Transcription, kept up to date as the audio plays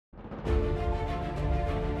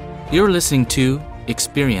You're listening to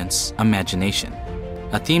Experience Imagination,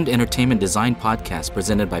 a themed entertainment design podcast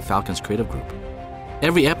presented by Falcon's Creative Group.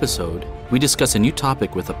 Every episode, we discuss a new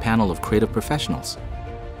topic with a panel of creative professionals.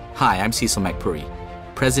 Hi, I'm Cecil McPurry,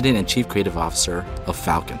 President and Chief Creative Officer of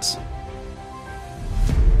Falcons.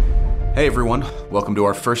 Hey everyone, welcome to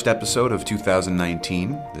our first episode of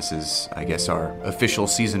 2019. This is, I guess, our official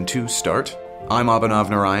Season 2 start. I'm Abhinav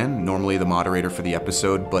Narayan, normally the moderator for the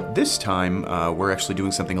episode, but this time we're actually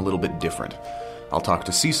doing something a little bit different. I'll talk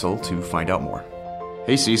to Cecil to find out more.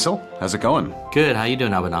 Hey Cecil, how's it going? Good, how you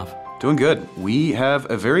doing, Abhinav? Doing good. We have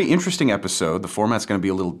a very interesting episode. The format's going to be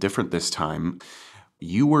a little different this time.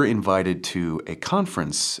 You were invited to a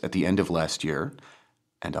conference at the end of last year,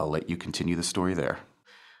 and I'll let you continue the story there.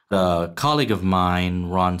 A colleague of mine,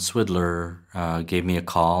 Ron Swidler, gave me a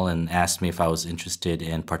call and asked me if I was interested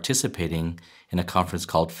in participating in a conference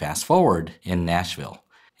called Fast Forward in Nashville.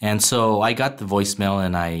 And so I got the voicemail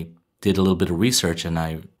and I did a little bit of research and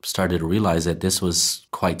I started to realize that this was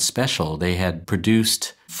quite special. They had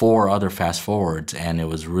produced 4 other Fast Forwards and it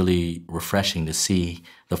was really refreshing to see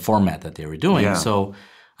the format that they were doing. Yeah. So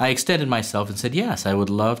I extended myself and said, yes, I would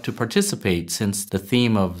love to participate since the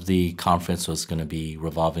theme of the conference was going to be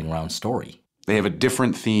revolving around story. They have a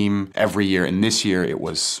different theme every year, and this year it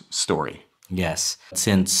was story. Yes.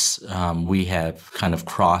 Since we have kind of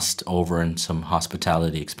crossed over in some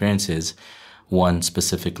hospitality experiences, one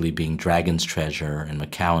specifically being Dragon's Treasure in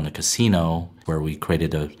Macau in a casino, where we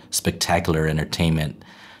created a spectacular entertainment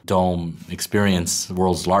dome experience, the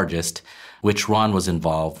world's largest, which Ron was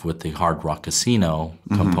involved with the Hard Rock Casino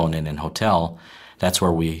component and hotel. That's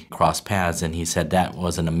where we crossed paths, and he said that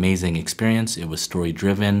was an amazing experience. It was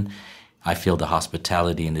story-driven. I feel the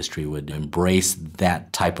hospitality industry would embrace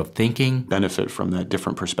that type of thinking. Benefit from that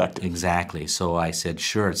different perspective. Exactly. So I said,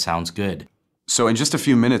 sure, it sounds good. So in just a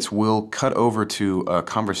few minutes, we'll cut over to a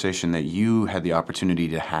conversation that you had the opportunity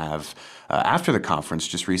to have after the conference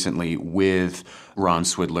just recently with Ron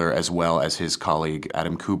Swidler as well as his colleague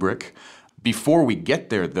Adam Kubryk. Before we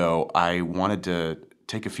get there, though, I wanted to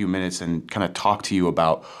take a few minutes and kind of talk to you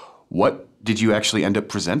about what did you actually end up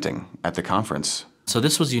presenting at the conference? So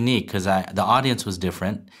this was unique because the audience was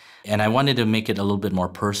different, and I wanted to make it a little bit more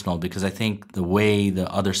personal because I think the way the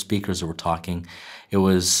other speakers were talking, it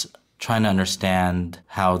was trying to understand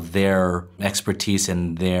how their expertise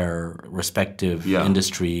in their respective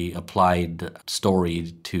industry applied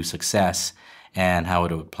story to success and how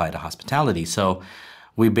it would apply to hospitality. So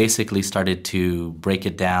we basically started to break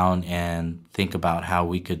it down and think about how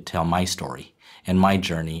we could tell my story and my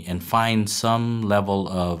journey and find some level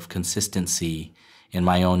of consistency in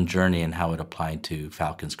my own journey and how it applied to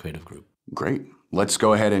Falcon's Creative Group. Great. Let's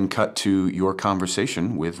go ahead and cut to your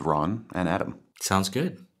conversation with Ron and Adam. Sounds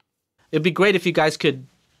good. It'd be great if you guys could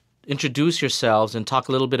introduce yourselves and talk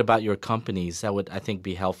a little bit about your companies. That would, I think,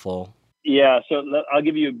 be helpful. Yeah, so I'll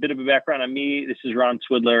give you a bit of a background on me. This is Ron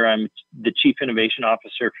Swidler. I'm the Chief Innovation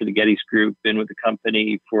Officer for the Getty Group. Been with the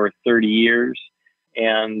company for 30 years.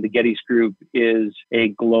 And the Getty Group is a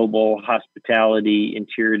global hospitality,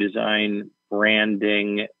 interior design,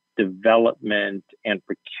 branding, development, and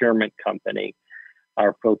procurement company.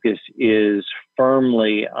 Our focus is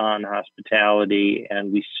firmly on hospitality,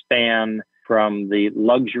 and we span from the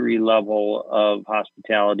luxury level of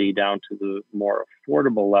hospitality down to the more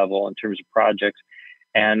affordable level in terms of projects.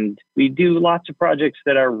 And we do lots of projects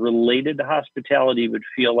that are related to hospitality, but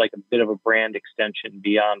feel like a bit of a brand extension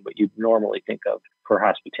beyond what you'd normally think of for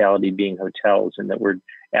hospitality being hotels, and that we're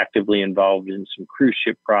actively involved in some cruise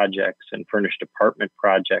ship projects and furnished apartment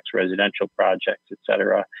projects, residential projects, et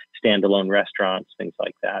cetera, standalone restaurants, things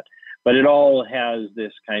like that. But it all has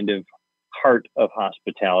this kind of heart of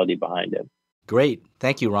hospitality behind it. Great.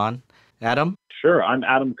 Thank you, Ron. Adam? Sure. I'm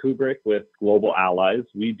Adam Kubryk with Global Allies.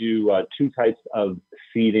 We do 2 types of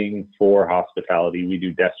seating for hospitality. We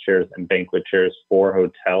do desk chairs and banquet chairs for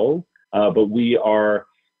hotels, but we are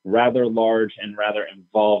rather large and rather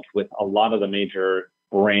involved with a lot of the major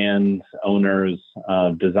brands, owners,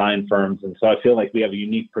 design firms. And so I feel like we have a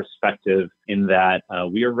unique perspective in that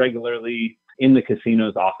we are regularly in the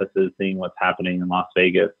casino's offices, seeing what's happening in Las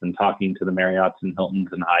Vegas and talking to the Marriotts and Hiltons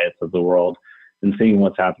and Hyatts of the world and seeing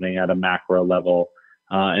what's happening at a macro level,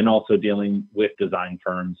 and also dealing with design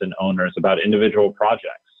firms and owners about individual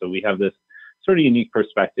projects. So we have this sort of unique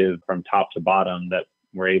perspective from top to bottom that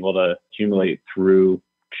we're able to accumulate through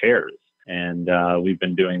chairs. And we've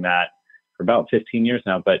been doing that for about 15 years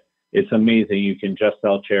now, but it's amazing. You can just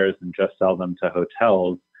sell chairs and just sell them to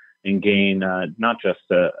hotels and gain not just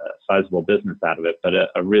a sizable business out of it, but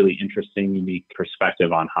a really interesting, unique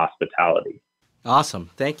perspective on hospitality. Awesome.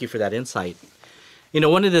 Thank you for that insight. You know,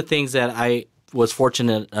 one of the things that I was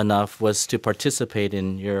fortunate enough was to participate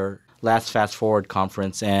in your last Fast Forward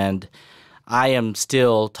conference, and I am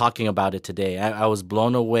still talking about it today. I was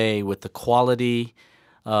blown away with the quality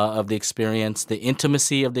of the experience, the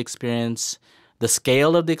intimacy of the experience, the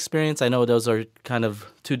scale of the experience. I know those are kind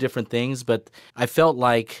of two different things, but I felt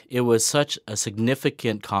like it was such a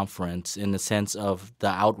significant conference in the sense of the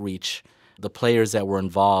outreach, the players that were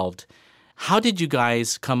involved. How did you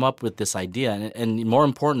guys come up with this idea? And more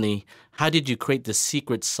importantly, how did you create the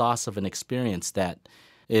secret sauce of an experience that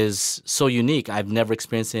is so unique? I've never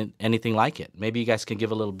experienced anything like it. Maybe you guys can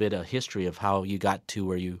give a little bit of history of how you got to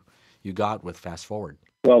where you got with Fast Forward.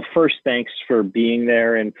 Well, first, thanks for being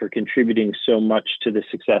there and for contributing so much to the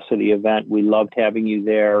success of the event. We loved having you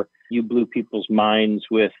there. You blew people's minds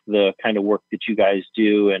with the kind of work that you guys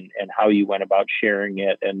do and how you went about sharing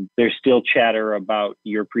it. And there's still chatter about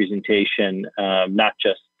your presentation, not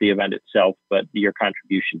just the event itself, but your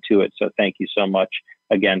contribution to it. So thank you so much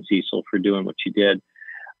again, Cecil, for doing what you did.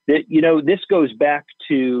 This goes back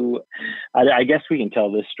to, I guess we can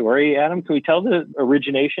tell this story. Adam, can we tell the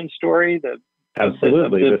origination story?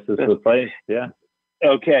 Absolutely. This is the place. Yeah.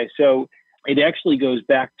 Okay. So it actually goes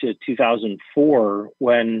back to 2004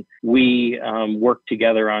 when we worked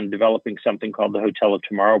together on developing something called the Hotel of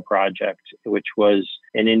Tomorrow Project, which was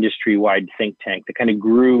an industry-wide think tank that kind of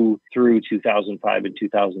grew through 2005 and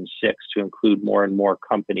 2006 to include more and more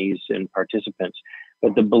companies and participants.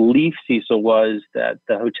 But the belief, Cecil, was that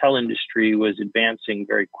the hotel industry was advancing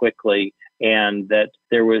very quickly and that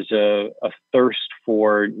there was a thirst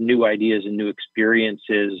for new ideas and new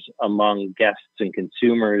experiences among guests and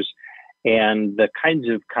consumers. And the kinds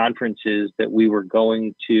of conferences that we were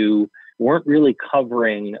going to weren't really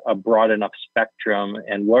covering a broad enough spectrum,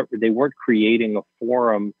 and they weren't creating a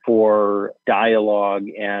forum for dialogue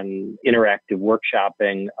and interactive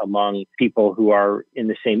workshopping among people who are in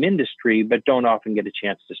the same industry but don't often get a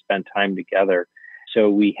chance to spend time together.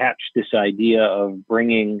 So we hatched this idea of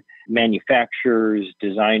bringing manufacturers,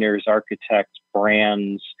 designers, architects,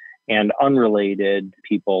 brands, and unrelated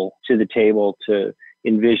people to the table to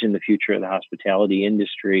envision the future of the hospitality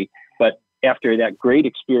industry. But after that great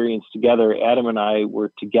experience together, Adam and I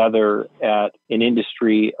were together at an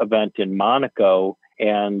industry event in Monaco,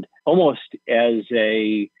 and almost as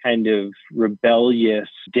a kind of rebellious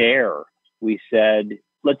dare, we said,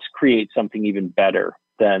 let's create something even better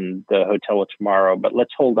than the Hotel of Tomorrow, but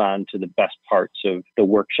let's hold on to the best parts of the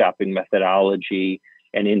workshopping methodology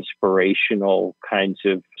and inspirational kinds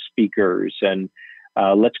of speakers, and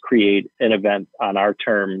let's create an event on our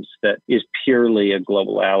terms that is purely a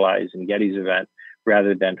Global Allies and Getty's event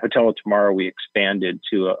rather than Hotel of Tomorrow. We expanded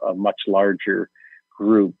to a much larger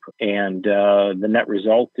group. And the net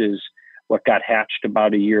result is what got hatched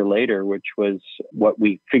about a year later, which was what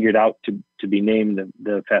we figured out to be named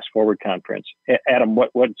the Fast Forward Conference. Adam,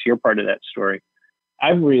 what's your part of that story?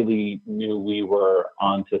 I really knew we were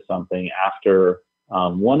onto something after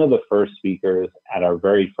one of the first speakers at our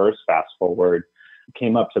very first Fast Forward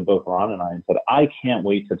came up to both Ron and I and said, I can't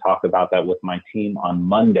wait to talk about that with my team on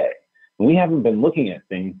Monday. And we haven't been looking at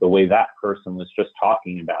things the way that person was just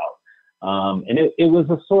talking about. And it was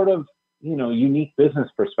a sort of, unique business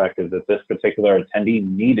perspective that this particular attendee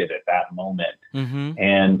needed at that moment. Mm-hmm.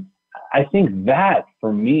 And I think that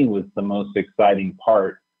for me was the most exciting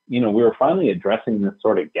part. We were finally addressing this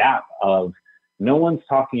sort of gap of no one's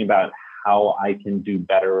talking about how I can do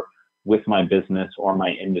better with my business or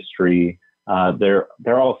my industry. They're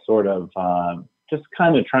all sort of just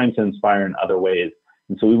kind of trying to inspire in other ways.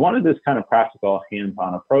 And so we wanted this kind of practical,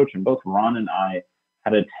 hands-on approach. And both Ron and I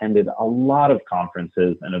had attended a lot of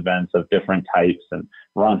conferences and events of different types. And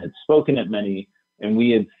Ron had spoken at many, and we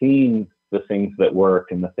had seen the things that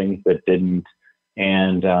worked and the things that didn't,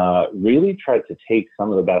 and really tried to take some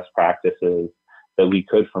of the best practices that we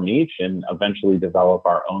could from each and eventually develop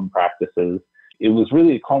our own practices. It was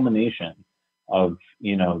really a culmination of,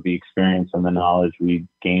 the experience and the knowledge we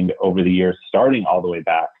gained over the years, starting all the way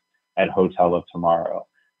back at Hotel of Tomorrow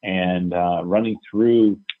and running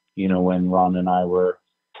through, when Ron and I were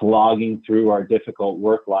slogging through our difficult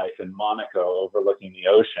work life in Monaco, overlooking the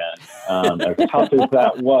ocean, as tough as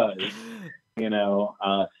that was,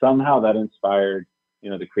 somehow that inspired,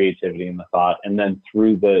 the creativity and the thought. And then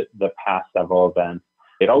through the past several events,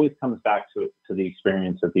 it always comes back to the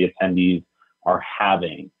experience that the attendees are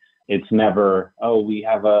having. It's never, we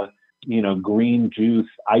have a, green juice,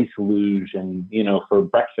 ice luge, and, for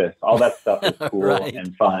breakfast, all that stuff is cool right.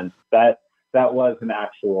 And fun. That was an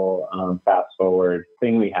actual Fast Forward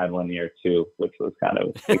thing we had one year too, which was kind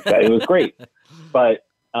of exciting. It was great, but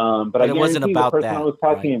I it wasn't about the person that, I was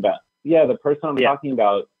talking right. about. Yeah, the person I'm talking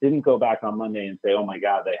about didn't go back on Monday and say, oh my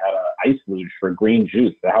God, they had an ice luge for green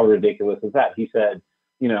juice. How ridiculous is that? He said,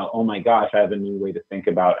 oh my gosh, I have a new way to think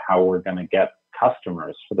about how we're going to get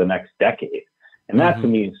customers for the next decade. And that to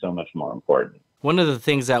me is so much more important. One of the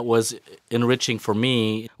things that was enriching for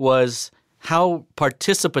me was how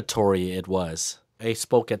participatory it was. I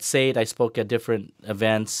spoke at SATE, I spoke at different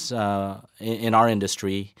events in our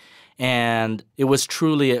industry, and it was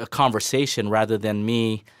truly a conversation rather than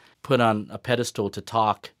me put on a pedestal to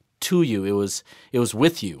talk to you. It was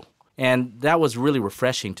with you. And that was really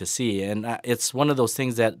refreshing to see. And it's one of those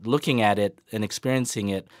things that looking at it and experiencing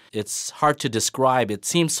it, it's hard to describe. It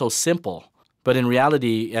seems so simple. But in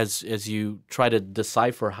reality, as you try to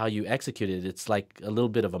decipher how you execute it, it's like a little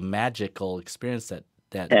bit of a magical experience that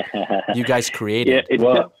you guys created.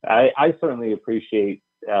 Well, I certainly appreciate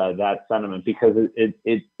that sentiment because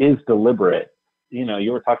it is deliberate.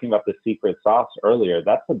 You were talking about the secret sauce earlier.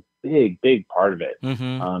 That's a big part of it.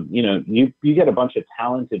 You get a bunch of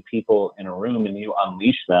talented people in a room and you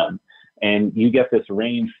unleash them, and you get this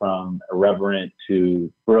range from irreverent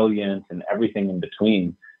to brilliant and everything in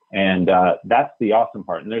between. And that's the awesome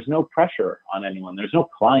part. And there's no pressure on anyone. There's no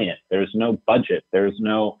client. There's no budget. There's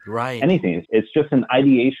no anything. It's just an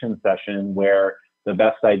ideation session where the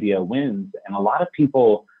best idea wins. And a lot of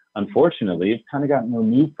people, unfortunately, have kind of gotten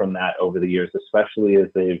removed from that over the years, especially as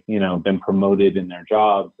they've, been promoted in their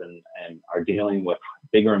jobs and are dealing with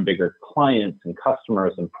bigger and bigger clients and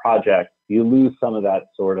customers and projects. You lose some of that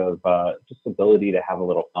sort of just ability to have a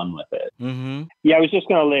little fun with it. Yeah, I was just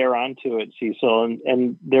going to layer onto it, Cecil,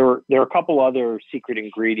 and there are a couple other secret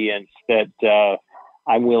ingredients that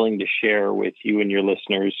I'm willing to share with you and your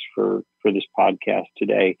listeners for this podcast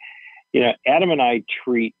today. Adam and I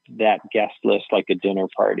treat that guest list like a dinner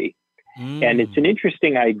party. And it's an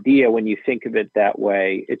interesting idea when you think of it that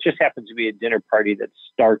way. It just happens to be a dinner party that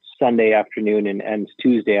starts Sunday afternoon and ends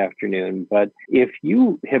Tuesday afternoon. But if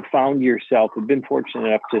you have been fortunate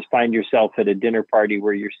enough to find yourself at a dinner party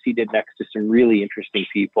where you're seated next to some really interesting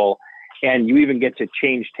people, and you even get to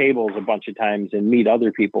change tables a bunch of times and meet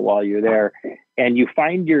other people while you're there, and you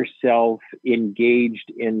find yourself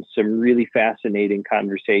engaged in some really fascinating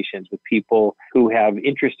conversations with people who have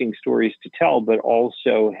interesting stories to tell, but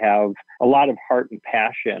also have a lot of heart and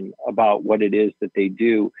passion about what it is that they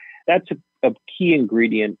do. That's a key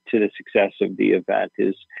ingredient to the success of the event,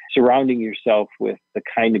 is surrounding yourself with the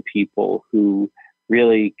kind of people who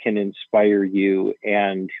really can inspire you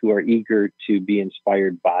and who are eager to be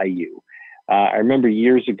inspired by you. I remember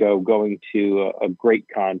years ago going to a great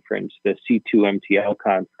conference, the C2MTL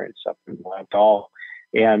conference up in Montreal,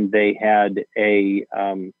 and they had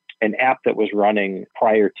an app that was running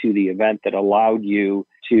prior to the event that allowed you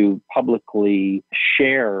to publicly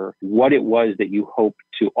share what it was that you hoped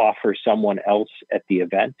to offer someone else at the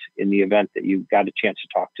event. In the event that you got a chance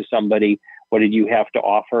to talk to somebody, what did you have to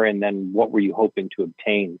offer, and then what were you hoping to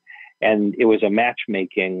obtain? And it was a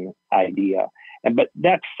matchmaking idea. But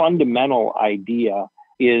that fundamental idea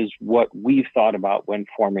is what we've thought about when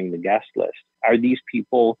forming the guest list. Are these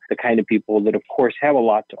people the kind of people that, of course, have a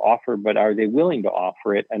lot to offer, but are they willing to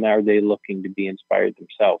offer it? And are they looking to be inspired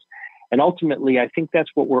themselves? And ultimately, I think that's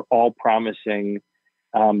what we're all promising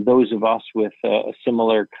those of us with a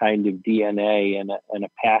similar kind of DNA and a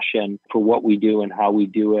passion for what we do and how we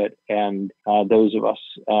do it. And those of us,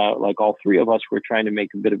 like all three of us, we're trying to make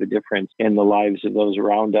a bit of a difference in the lives of those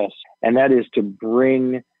around us. And that is to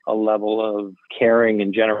bring a level of caring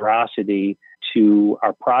and generosity to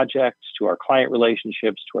our projects, to our client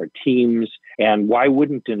relationships, to our teams. And why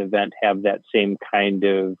wouldn't an event have that same kind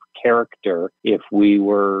of character if we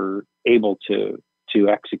were able to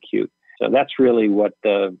execute? So that's really what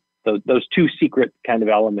those two secret kind of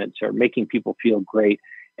elements are: making people feel great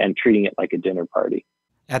and treating it like a dinner party.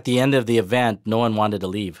 At the end of the event, no one wanted to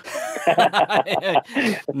leave.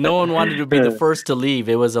 No one wanted to be the first to leave.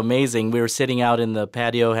 It was amazing. We were sitting out in the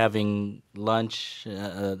patio having lunch.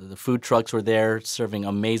 The food trucks were there serving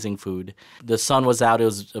amazing food. The sun was out. It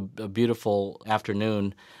was a beautiful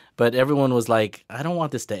afternoon. But everyone was like, I don't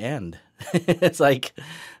want this to end. It's like,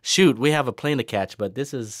 shoot, we have a plane to catch, but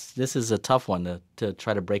this is a tough one to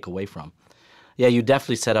try to break away from. Yeah, you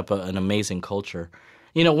definitely set up an amazing culture.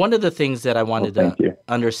 One of the things that I wanted to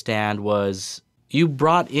understand was you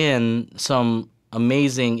brought in some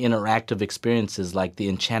amazing interactive experiences like the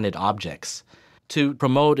enchanted objects to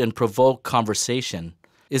promote and provoke conversation.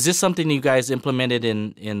 Is this something you guys implemented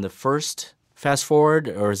in the first Fast Forward,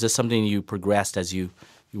 or is this something you progressed as you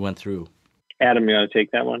went through? Adam, you want to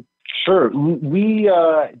take that one? Sure. We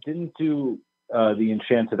didn't do the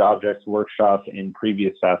Enchanted Objects workshop in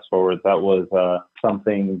previous Fast Forwards. That was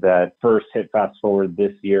something that first hit Fast Forward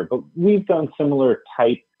this year. But we've done similar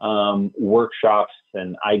type workshops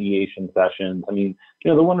and ideation sessions. I mean,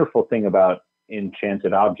 the wonderful thing about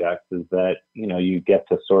Enchanted Objects is that, you get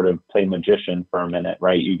to sort of play magician for a minute,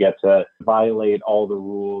 right? You get to violate all the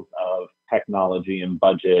rules of technology and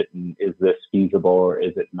budget, and is this feasible or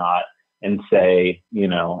is it not? And say,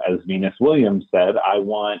 as Venus Williams said, I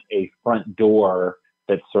want a front door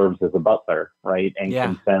that serves as a butler, right? And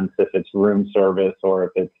can sense if it's room service or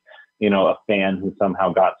if it's, a fan who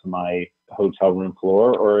somehow got to my hotel room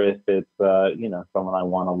floor, or if it's, someone I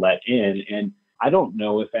want to let in. And I don't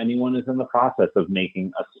know if anyone is in the process of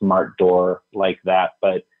making a smart door like that,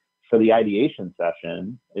 but for the ideation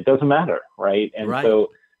session, it doesn't matter, right? And so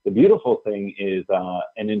the beautiful thing is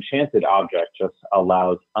an enchanted object just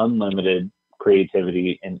allows unlimited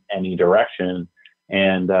creativity in any direction.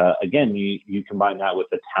 And again, you combine that with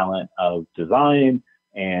the talent of design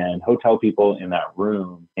and hotel people in that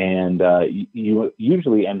room, and you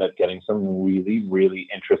usually end up getting some really, really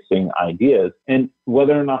interesting ideas. And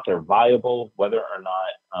whether or not they're viable, whether or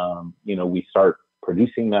not, we start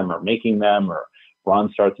producing them or making them, or Ron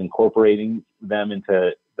starts incorporating them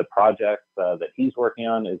into the project that he's working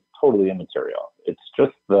on, is totally immaterial. It's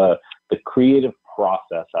just the creative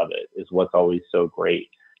process of it is what's always so great.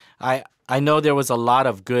 I know there was a lot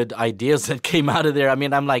of good ideas that came out of there. I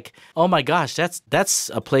mean, I'm like, oh my gosh, that's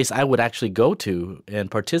a place I would actually go to and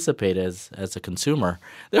participate as a consumer.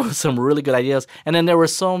 There were some really good ideas. And then there were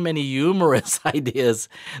so many humorous ideas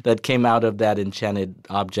that came out of that Enchanted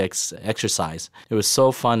Objects exercise. It was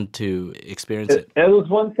so fun to experience it. It was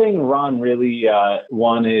one thing Ron really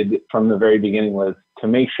wanted from the very beginning, was to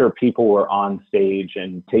make sure people were on stage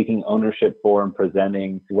and taking ownership for and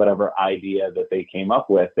presenting whatever idea that they came up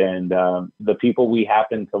with. And the people we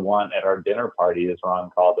happen to want at our dinner party, as Ron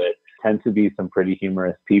called it, tend to be some pretty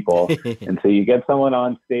humorous people. And so you get someone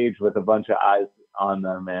on stage with a bunch of eyes on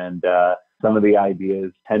them, and some of the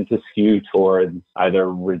ideas tend to skew towards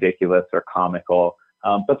either ridiculous or comical.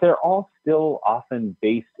 But they're all still often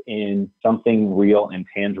based in something real and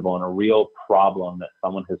tangible, and a real problem that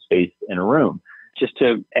someone has faced in a room. Just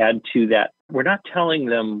to add to that, we're not telling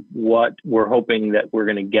them what we're hoping that we're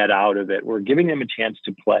going to get out of it. We're giving them a chance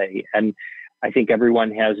to play. And I think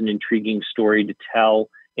everyone has an intriguing story to tell.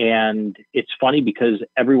 And it's funny because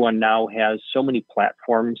everyone now has so many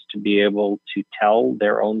platforms to be able to tell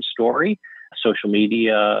their own story. Social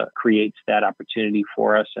media creates that opportunity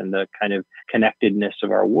for us, and the kind of connectedness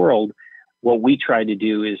of our world. What we try to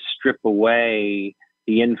do is strip away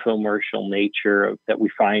the infomercial nature that we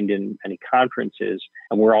find in many conferences.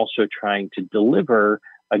 And we're also trying to deliver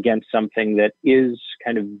against something that is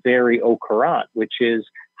kind of very au courant, which is,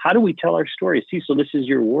 how do we tell our stories? See, so this is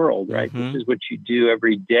your world, right? Mm-hmm. This is what you do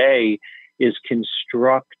every day, is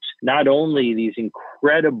construct not only these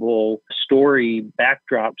incredible story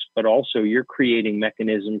backdrops, but also you're creating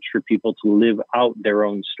mechanisms for people to live out their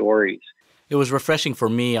own stories. It was refreshing for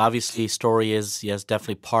me. Obviously, story is, yes,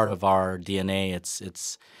 definitely part of our DNA.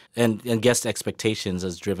 And guest expectations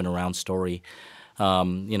is driven around story.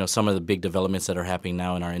 Some of the big developments that are happening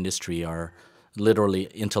now in our industry are literally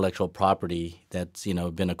intellectual property that's,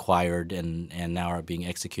 been acquired and now are being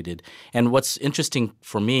executed. And what's interesting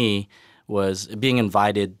for me was being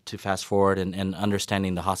invited to Fast Forward and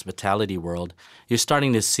understanding the hospitality world. You're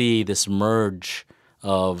starting to see this merge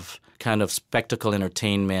of kind of spectacle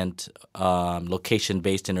entertainment,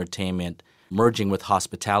 location-based entertainment, merging with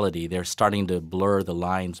hospitality. They're starting to blur the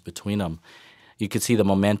lines between them. You could see the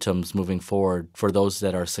momentums moving forward. For those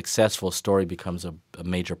that are successful, story becomes a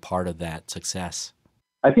major part of that success.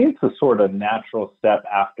 I think it's a sort of natural step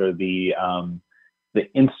after the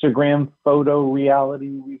Instagram photo reality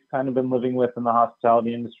we've kind of been living with in the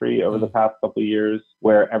hospitality industry over the past couple of years,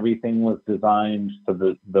 where everything was designed for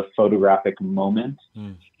the photographic moment.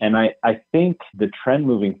 And I think the trend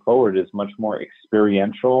moving forward is much more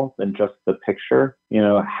experiential than just the picture.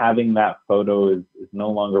 Having that photo is no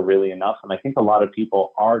longer really enough. And I think a lot of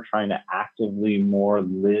people are trying to actively more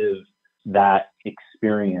live that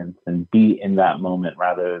experience and be in that moment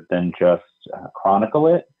rather than just chronicle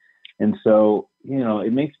it. And so,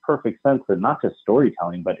 it makes perfect sense that not just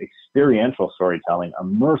storytelling, but experiential storytelling,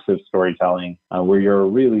 immersive storytelling, where you're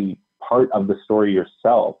really part of the story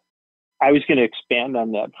yourself. I was going to expand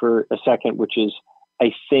on that for a second, which is,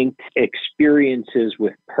 I think experiences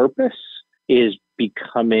with purpose is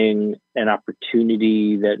becoming an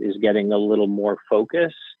opportunity that is getting a little more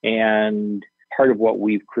focus. And part of what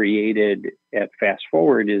we've created at Fast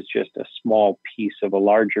Forward is just a small piece of a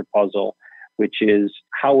larger puzzle, which is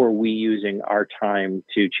how are we using our time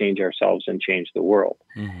to change ourselves and change the world?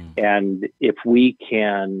 And if we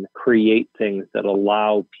can create things that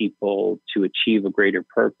allow people to achieve a greater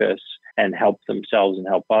purpose and help themselves and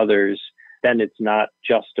help others, then it's not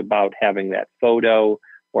just about having that photo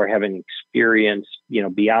or having experience,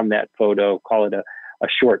 beyond that photo, call it a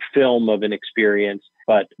short film of an experience,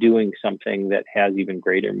 but doing something that has even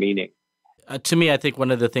greater meaning. To me, I think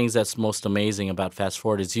one of the things that's most amazing about Fast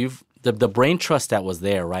Forward is the brain trust that was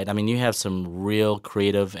there, right? I mean, you have some real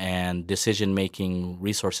creative and decision-making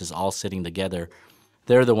resources all sitting together.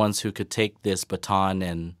 They're the ones who could take this baton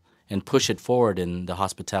and push it forward in the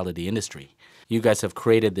hospitality industry. You guys have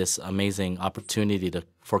created this amazing opportunity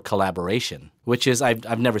for collaboration, which is,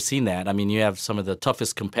 I've never seen that. I mean, you have some of the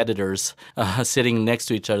toughest competitors sitting next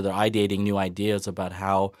to each other, ideating new ideas about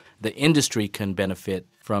how the industry can benefit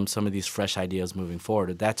from some of these fresh ideas moving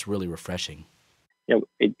forward. That's really refreshing.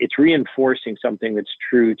 It's reinforcing something that's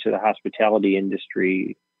true to the hospitality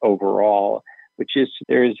industry overall, which is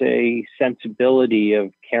there's a sensibility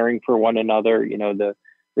of caring for one another, the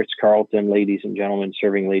Ritz-Carlton, ladies and gentlemen,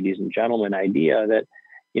 serving ladies and gentlemen idea that,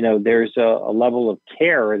 there's a level of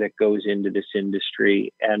care that goes into this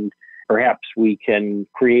industry. And perhaps we can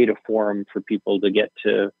create a forum for people to get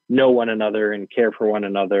to know one another and care for one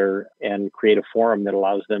another and create a forum that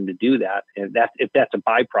allows them to do that. And if that's a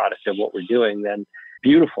byproduct of what we're doing, then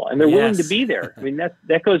beautiful. And they're willing to be there. I mean,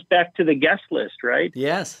 that goes back to the guest list, right?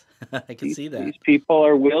 Yes, I can see that. These people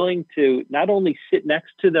are willing to not only sit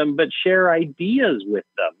next to them, but share ideas with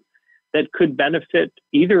them that could benefit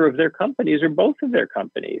either of their companies or both of their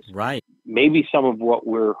companies. Right. Maybe some of what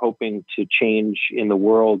we're hoping to change in the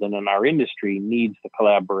world and in our industry needs the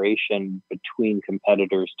collaboration between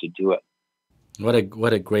competitors to do it.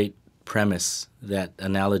 What a great premise. That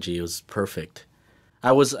analogy was perfect.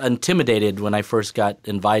 I was intimidated when I first got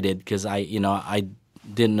invited because I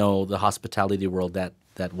didn't know the hospitality world that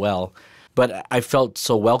well, but I felt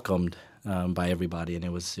so welcomed by everybody, and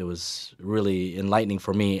it was really enlightening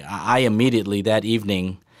for me. I immediately that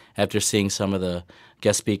evening, after seeing some of the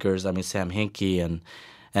guest speakers, Sam Hinkie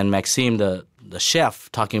and Maxime, the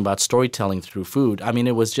chef, talking about storytelling through food. I mean,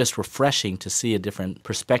 it was just refreshing to see a different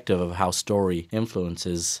perspective of how story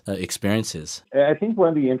influences experiences. I think one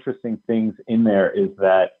of the interesting things in there is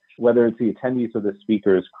that whether it's the attendees or the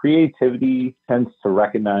speakers, creativity tends to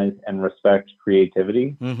recognize and respect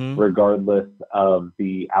creativity, regardless of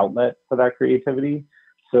the outlet for that creativity.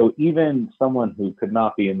 So even someone who could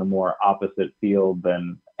not be in the more opposite field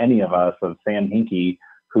than any of us, of Sam Hinkie,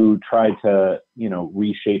 who tried to,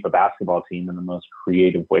 reshape a basketball team in the most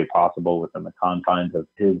creative way possible within the confines of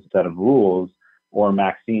his set of rules, or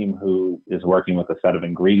Maxime, who is working with a set of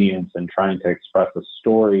ingredients and trying to express a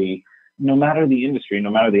story. No matter the industry,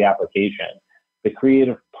 no matter the application, the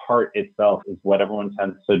creative part itself is what everyone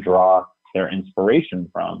tends to draw their inspiration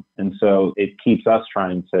from. And so it keeps us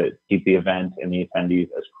trying to keep the event and the attendees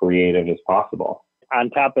as creative as possible.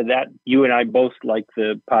 On top of that, you and I both like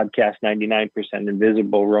the podcast 99%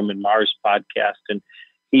 Invisible, Roman Mars podcast, and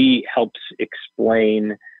he helps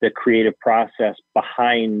explain the creative process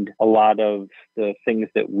behind a lot of the things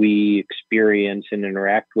that we experience and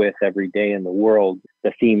interact with every day in the world.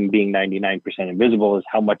 The theme being 99% invisible is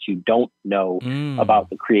how much you don't know about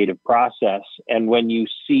the creative process. And when you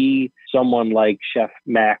see someone like Chef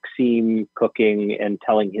Maxime cooking and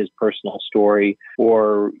telling his personal story,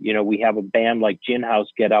 or, we have a band like Gin House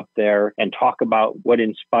get up there and talk about what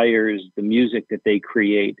inspires the music that they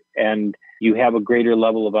create, and you have a greater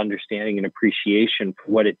level of understanding and appreciation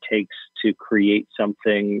for what it takes to create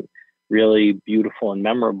something really beautiful and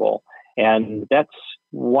memorable. And that's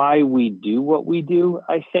why we do what we do,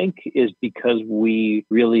 I think, is because we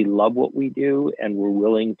really love what we do and we're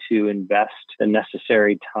willing to invest the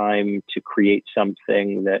necessary time to create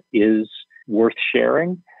something that is worth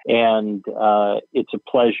sharing. And it's a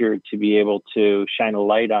pleasure to be able to shine a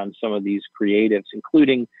light on some of these creatives,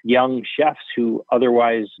 including young chefs who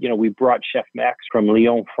otherwise, we brought Chef Max from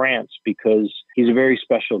Lyon, France, because he's a very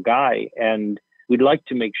special guy. And we'd like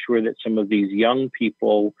to make sure that some of these young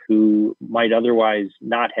people who might otherwise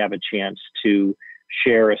not have a chance to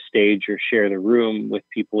share a stage or share the room with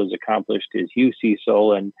people as accomplished as you,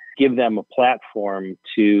 Cecil, and give them a platform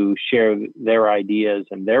to share their ideas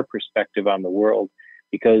and their perspective on the world.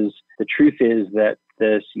 Because the truth is that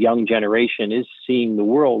this young generation is seeing the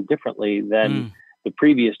world differently than the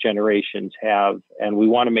previous generations have. And we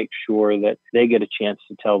want to make sure that they get a chance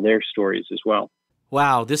to tell their stories as well.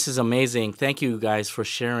 Wow, this is amazing. Thank you guys for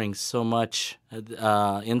sharing so much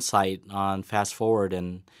insight on Fast Forward.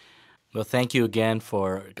 And well, thank you again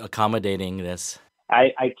for accommodating this.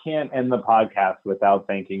 I can't end the podcast without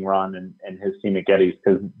thanking Ron and his team at Getty's,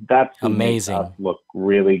 because that's what makes us look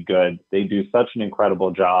really good. They do such an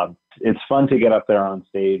incredible job. It's fun to get up there on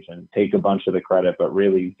stage and take a bunch of the credit, but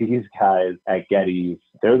really these guys at Getty's,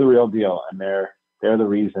 they're the real deal, and they're the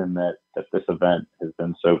reason that this event has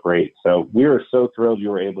been so great. So we are so thrilled you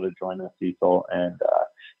were able to join us, Cecil, and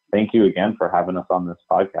thank you again for having us on this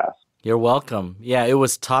podcast. You're welcome. Yeah, it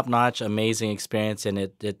was top-notch, amazing experience, and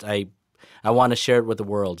I want to share it with the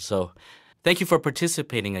world. So thank you for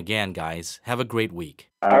participating again, guys. Have a great week.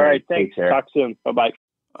 All right. Thanks. Talk soon. Bye-bye.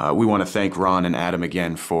 We want to thank Ron and Adam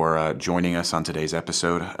again for joining us on today's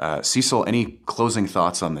episode. Cecil, any closing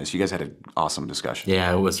thoughts on this? You guys had an awesome discussion.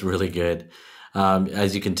 Yeah, it was really good.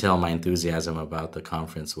 As you can tell, my enthusiasm about the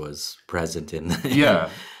conference was present in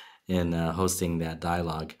hosting that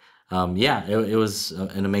dialogue. It was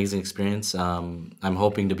an amazing experience. I'm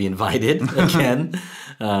hoping to be invited again.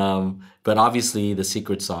 But obviously the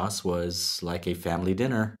secret sauce was like a family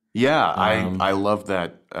dinner. Yeah, I love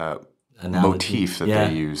that motif that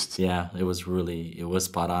they used. Yeah, it was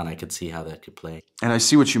spot on. I could see how that could play. And I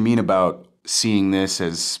see what you mean about seeing this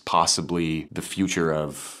as possibly the future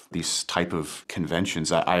of these type of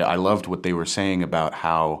conventions. I loved what they were saying about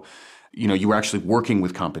how, you were actually working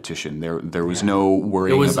with competition. There was no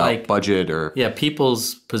worrying about budget or... Yeah,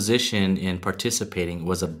 people's position in participating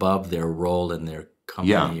was above their role in their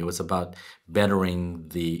company. Yeah. It was about bettering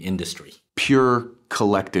the industry. Pure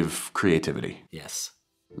collective creativity. Yes.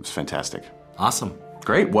 It was fantastic. Awesome.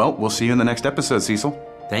 Great. Well, we'll see you in the next episode, Cecil.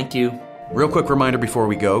 Thank you. Real quick reminder before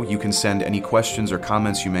we go, you can send any questions or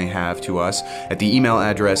comments you may have to us at the email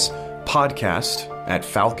address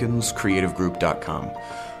podcast@falconscreativegroup.com.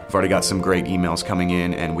 We've already got some great emails coming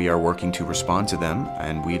in, and we are working to respond to them,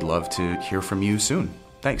 and we'd love to hear from you soon.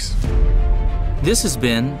 Thanks. This has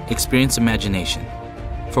been Experience Imagination.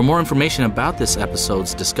 For more information about this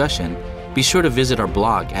episode's discussion, be sure to visit our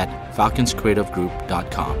blog at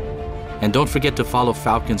falconscreativegroup.com. And don't forget to follow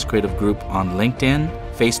Falcons Creative Group on LinkedIn,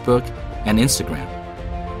 Facebook, and Instagram.